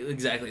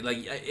exactly. Like,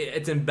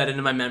 it's embedded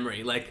in my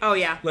memory. Like, oh,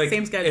 yeah. Like,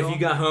 same schedule. If you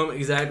got home,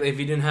 exactly. If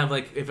you didn't have,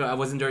 like, if I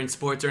wasn't during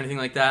sports or anything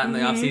like that in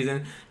the off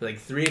season, like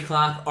 3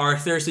 o'clock,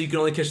 Arthur, so you could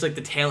only catch, like,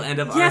 the tail end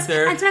of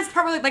Arthur. And that's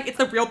probably, like, it's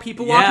the real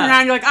people walking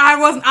around. You're like,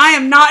 I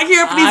am not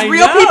here for these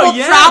real people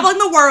traveling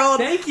the world.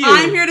 Thank you.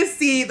 I'm here to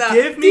see the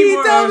Give me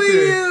more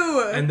DW.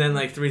 Arthur. And then,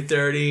 like,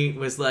 3:30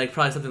 was, like,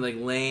 probably something, like,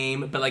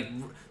 lame. But, like,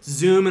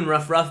 Zoom and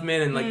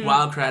Ruffman and, like,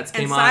 Wild Kratts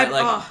came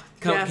on,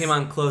 came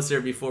on closer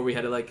before we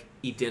had to, like,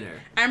 eat dinner.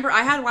 I remember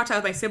I had to watch that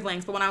with my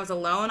siblings, but when I was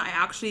alone, I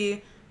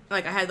actually,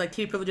 like, I had, like,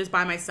 TV privileges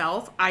by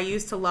myself. I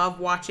used to love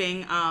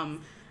watching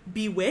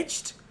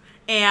Bewitched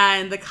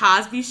and The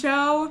Cosby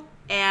Show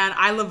and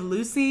I Love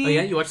Lucy. Oh,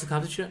 yeah? You watched The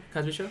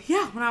Cosby Show?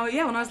 Yeah, when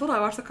I was little, I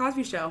watched The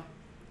Cosby Show.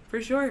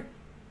 For sure.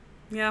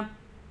 Yeah.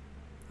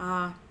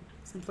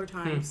 Simpler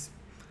times.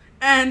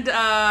 And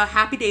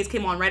Happy Days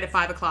came on right at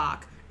 5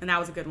 o'clock, and that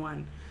was a good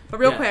one. But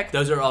real quick.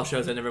 Those are all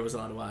shows I never was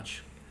allowed to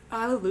watch.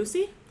 I Love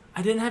Lucy?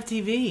 I didn't have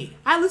TV.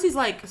 I Love Lucy's,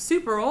 like,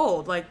 super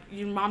old. Like,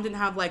 your mom didn't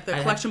have, like, the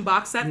collection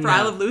box set for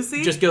I Love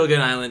Lucy? Just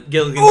Gilligan's Island.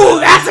 Ooh,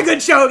 that's a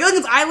good show!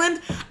 Gilligan's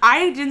Island!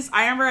 I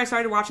remember I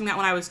started watching that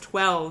when I was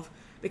 12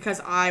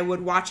 because I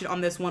would watch it on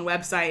this one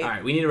website. All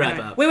right, we need to wrap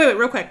up. Wait,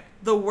 real quick.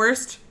 The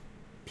worst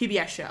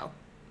PBS show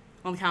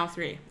on the count of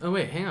 3. Oh,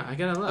 wait, hang on. I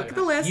gotta look. Look at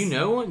the list. You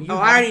know one? I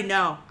already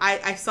know.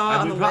 I saw it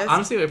on the list.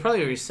 Honestly, I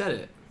probably already said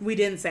it. We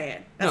didn't say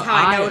it. That's how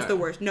I know it's the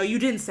worst. No, you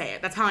didn't say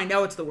it. That's how I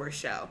know it's the worst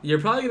show. You're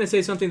probably going to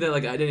say something that,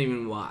 like, I didn't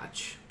even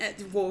watch.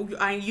 Well,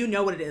 you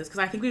know what it is, because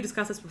I think we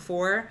discussed this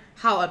before,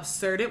 how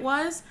absurd it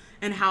was,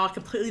 and how it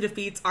completely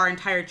defeats our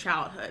entire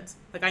childhoods.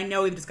 Like, I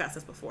know we've discussed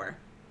this before.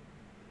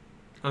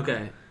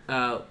 Okay.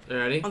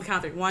 Ready? On the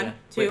count of 3. 1,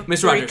 2, Wait, Mr.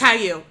 3. Rogers.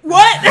 Caillou.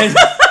 What?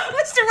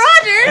 Mr.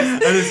 Rogers! I'm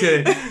just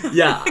kidding.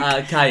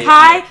 Yeah,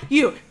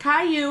 Caillou.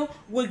 Caillou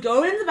would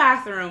go into the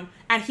bathroom,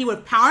 and he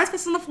would pound his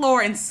fist on the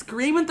floor and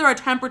scream and throw a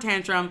temper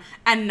tantrum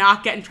and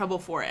not get in trouble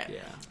for it.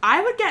 Yeah.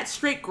 I would get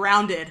straight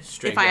grounded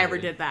if I ever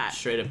did that.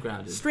 Straight up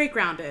grounded. Straight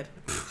grounded.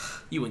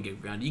 You wouldn't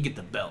get grounded. You get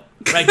the belt.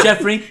 Right,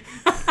 Jeffrey?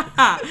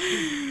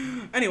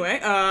 Anyway,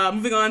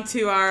 moving on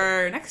to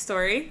our next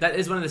story. That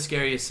is one of the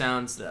scariest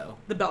sounds, though.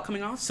 The belt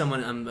coming off?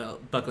 Someone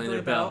unbuckling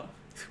their belt.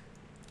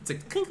 It's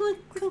like clink, clink,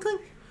 clink,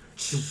 clink.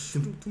 Is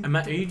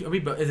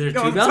there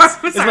 2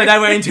 belts? Is my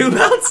dad wearing 2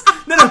 belts?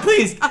 No,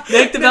 please.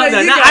 Make the belt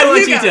down. I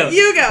want you to.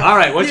 You go. All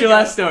right, what's your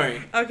last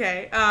story?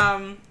 Okay.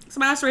 So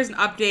my last story is an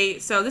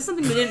update. So this is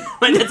something we didn't...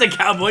 When it's a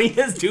cowboy, he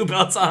has 2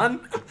 belts on.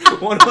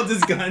 One holds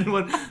his gun,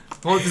 one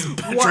holds his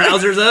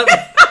trousers up.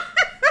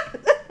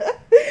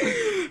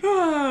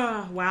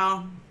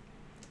 Wow.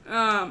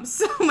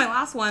 So my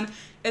last one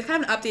is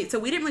kind of an update. So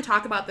we didn't really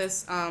talk about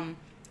this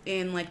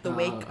in like the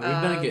wake of...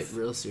 Are we going to get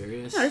real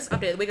serious? No, just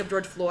update. The wake of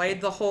George Floyd,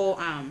 the whole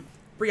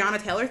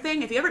Breonna Taylor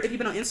thing. If you've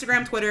been on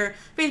Instagram, Twitter,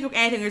 Facebook,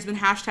 anything, there's been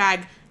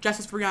hashtag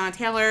Justice for Breonna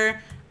Taylor.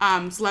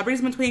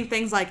 Celebrities have been tweeting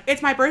things like,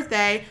 it's my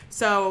birthday,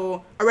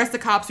 so arrest the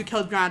cops who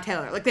killed Breonna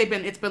Taylor. Like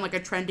it's been like a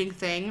trending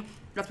thing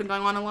that's been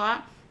going on a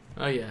lot.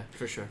 Oh, yeah,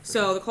 for sure.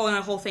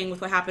 The whole thing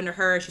with what happened to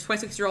her, she's a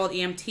 26-year-old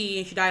EMT,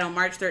 and she died on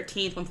March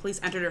 13th when police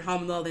entered her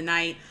home in the middle of the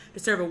night to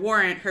serve a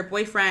warrant. Her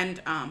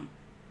boyfriend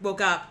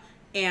woke up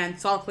and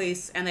saw the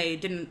police, and they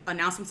didn't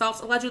announce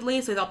themselves,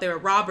 allegedly, so he thought they were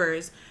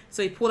robbers.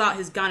 So he pulled out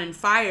his gun and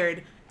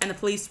fired, and the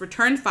police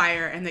returned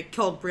fire, and they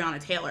killed Breonna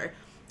Taylor.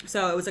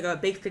 So it was like a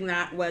big thing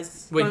that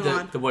was going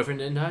on. The boyfriend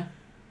didn't die?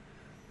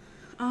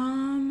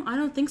 I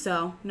don't think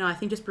so. No, I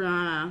think just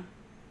Breonna.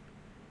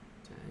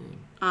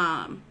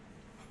 Dang.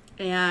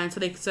 And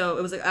so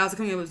it was like, I was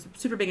thinking it was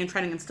super big and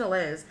trending and still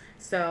is.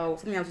 So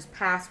something that was just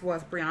passed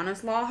was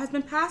Breonna's law has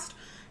been passed.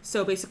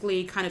 So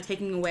basically kind of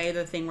taking away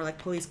the thing where like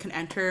police can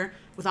enter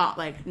without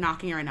like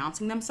knocking or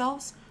announcing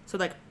themselves. So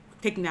like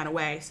taking that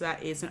away. So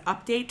that is an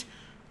update.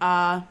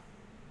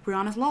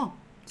 Breonna's law.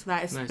 So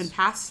that has been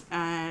passed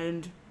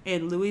and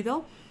in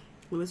Louisville.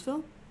 No, it's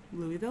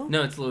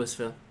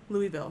Louisville.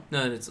 Louisville.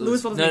 No, it's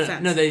Louisville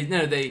doesn't make sense.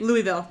 No, they.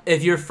 Louisville.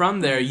 If you're from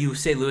there, you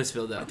say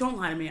Louisville, though. Don't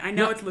lie to me. I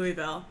know it's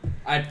Louisville.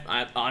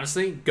 I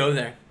honestly go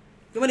there.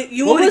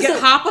 You want to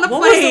hop on a plane?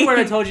 What was the word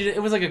I told you?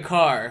 It was like a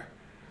car.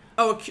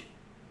 Oh.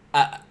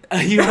 I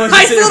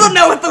still don't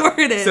know what the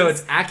word is. So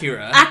it's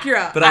Acura.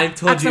 Acura. But I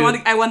told you.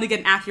 I wanted to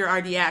get an Acura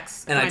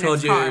RDX. And I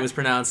told you it was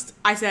pronounced.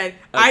 I said,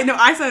 I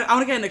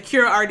want to get an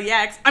Acura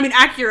RDX. I mean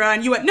Acura,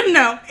 and you went,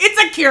 no,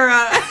 it's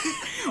Acura.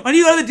 When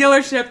you go to the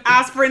dealership,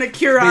 ask for an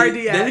Acura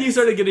RDX. Then you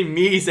started getting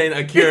me saying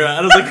Acura.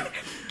 I was like,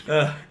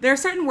 There are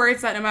certain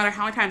words that no matter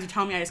how many times you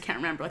tell me, I just can't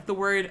remember. Like the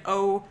word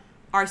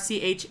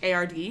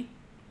ORCHARD.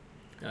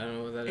 I don't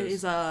know what that is. It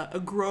is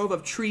a grove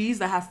of trees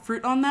that have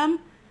fruit on them.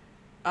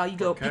 You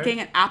go Orchard? picking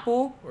an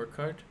apple.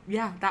 Orchard?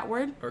 Yeah, that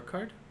word.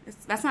 Orchard?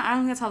 That's not. I don't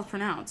think that's how it's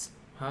pronounced.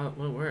 What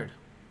word?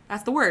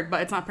 That's the word,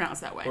 but it's not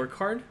pronounced that way.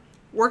 Orchard?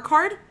 Work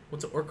hard.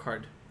 What's an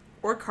orchard?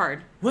 Work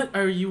hard. What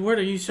are you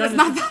That's trying to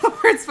not how the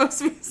word's supposed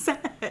to be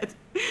said.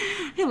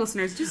 Hey,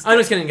 listeners, just. I'm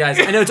just kidding, guys.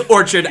 I know it's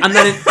orchard. I'm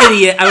not an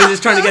idiot. I was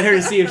just trying to get her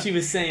to see if she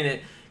was saying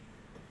it.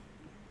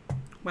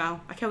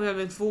 Wow, I can't believe I've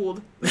been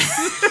fooled.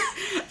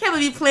 I can't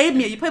believe you played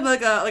me. You played me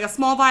like a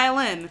small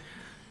violin.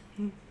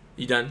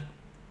 You done?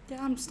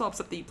 Yeah, I'm still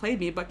upset that you played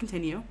me, but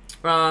continue.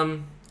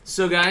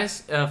 So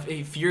guys,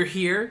 if you're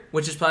here,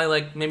 which is probably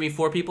like maybe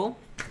 4 people,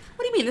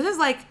 What do you mean? This is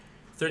like.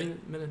 30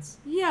 minutes.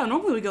 Yeah,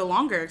 normally we go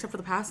longer, except for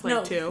the past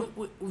like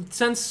 2.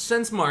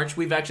 Since March,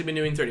 we've actually been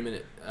doing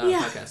 30-minute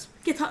podcasts.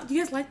 Yeah, do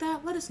you guys like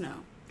that? Let us know.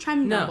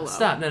 Chime in down No, below.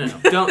 stop. No.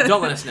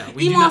 Don't let us know.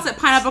 We do Email us not- at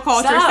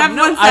pineappleculture Stop.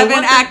 No, I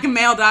want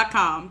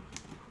 717@gmail.com.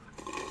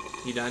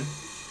 You done?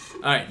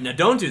 All right. Now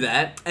don't do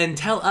that, and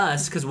tell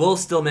us because we'll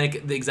still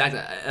make the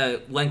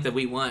exact length that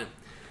we want.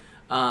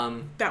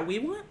 That we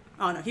want?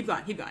 Oh no, keep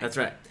going. That's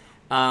right.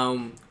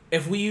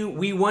 If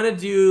we want to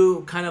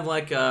do kind of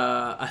like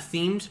a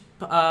themed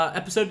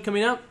episode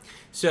coming up,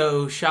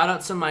 so shout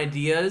out some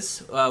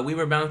ideas. We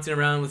were bouncing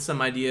around with some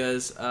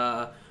ideas.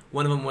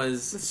 One of them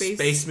was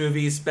space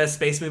movies, best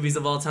space movies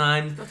of all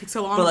time. That takes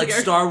so long. But like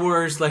Star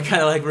Wars, like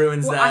kind of like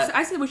ruins that.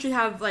 I said we should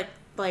have like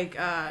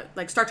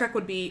Star Trek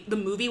would be the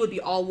movie would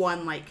be all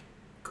one like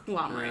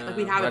conglomerate. Like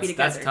we'd have it be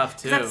together. That's tough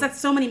too. That's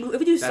so many movies. If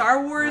we do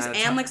Star Wars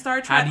and like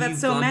Star Trek,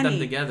 that's so many. How do you lump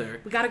them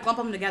together? We gotta glump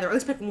them together. Or at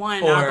least pick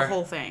one out of the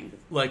whole thing.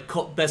 Like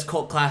best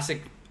cult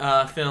classic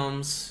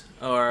films,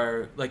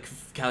 or like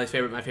Callie's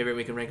favorite, my favorite.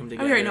 We can rank them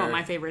together. I already know what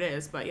my favorite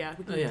is, but yeah,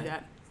 we can do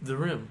that. The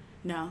Room.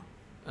 No.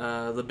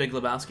 The Big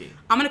Lebowski.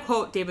 I'm gonna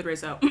quote David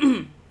Rizzo.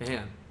 Hang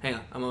on.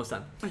 I'm almost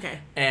done. Okay.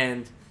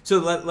 And so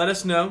let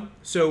us know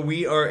so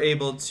we are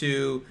able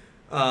to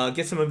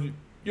get some of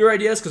your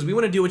ideas because we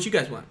want to do what you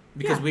guys want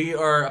because we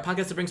are a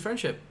podcast that brings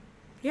friendship.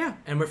 Yeah.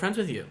 And we're friends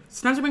with you.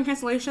 Sometimes we bring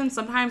cancellations.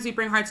 Sometimes we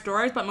bring hard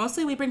stories, but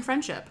mostly we bring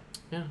friendship.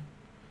 Yeah.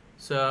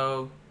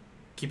 So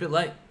keep it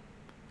light.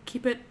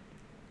 Keep it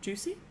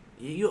juicy.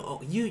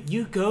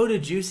 You go to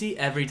juicy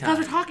every time.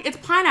 Because we're talking, it's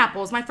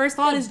pineapples. My first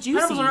thought is juicy.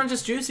 Pineapples aren't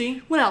just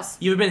juicy. What else?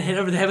 You've been hit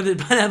over the head with a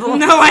pineapple?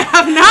 No, I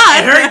have not.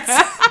 It hurts.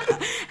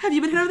 Have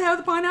you been hit over the head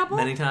with a pineapple?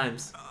 Many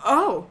times.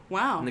 Oh,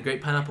 wow. In the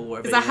Great Pineapple War.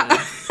 Is that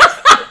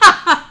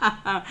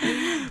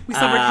we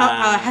suffered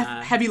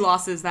heavy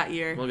losses that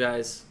year. Well,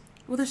 guys.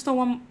 Well, there's still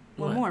one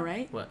What? more,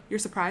 right? What? Your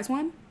surprise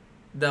one?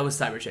 That was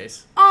Cyber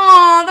Chase.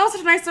 Oh, that was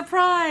such a nice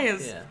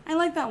surprise. Yeah. I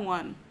like that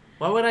one.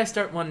 Why would I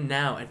start one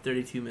now at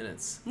 32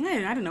 minutes? I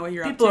didn't know what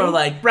you're People up to. are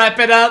like, wrap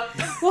it up.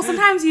 Well,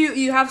 sometimes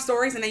you have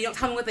stories and then you don't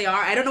tell me what they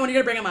are. I don't know when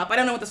you're going to bring them up. I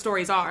don't know what the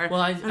stories are. Well,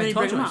 I And then told you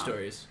bring my them up.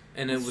 stories.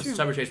 And it That's was true.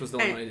 Cyber Chase was the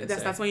only one I And didn't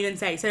say. that's one you didn't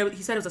say. He said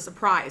it was a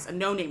surprise, a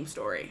no-name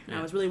story. And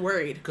I was really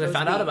worried. Because I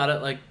found out about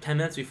it like 10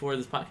 minutes before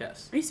this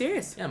podcast. Are you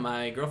serious? Yeah,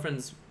 my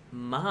girlfriend's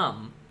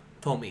mom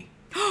told me.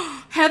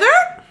 Heather?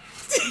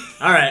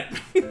 All right.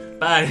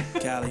 Bye.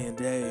 Callie and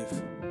Dave,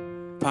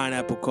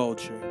 pineapple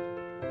culture.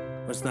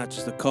 But it's not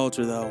just a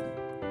culture, though.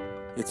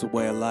 It's a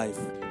way of life.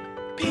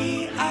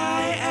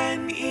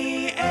 Pineapple,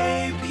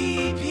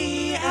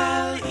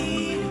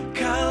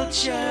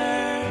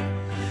 culture.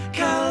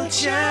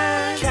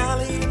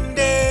 Callie and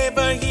Dave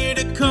are here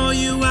to call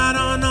you out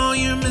on all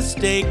your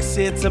mistakes.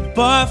 It's a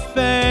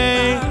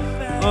buffet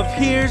of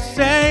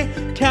hearsay.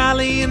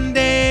 Callie and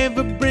Dave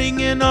are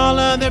bringing all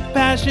of their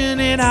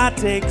passionate hot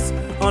takes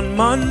on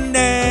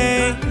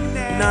Monday,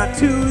 not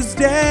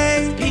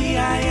Tuesday.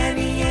 Pineapple,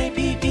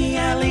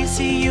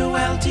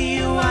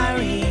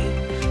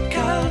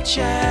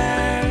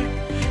 culture.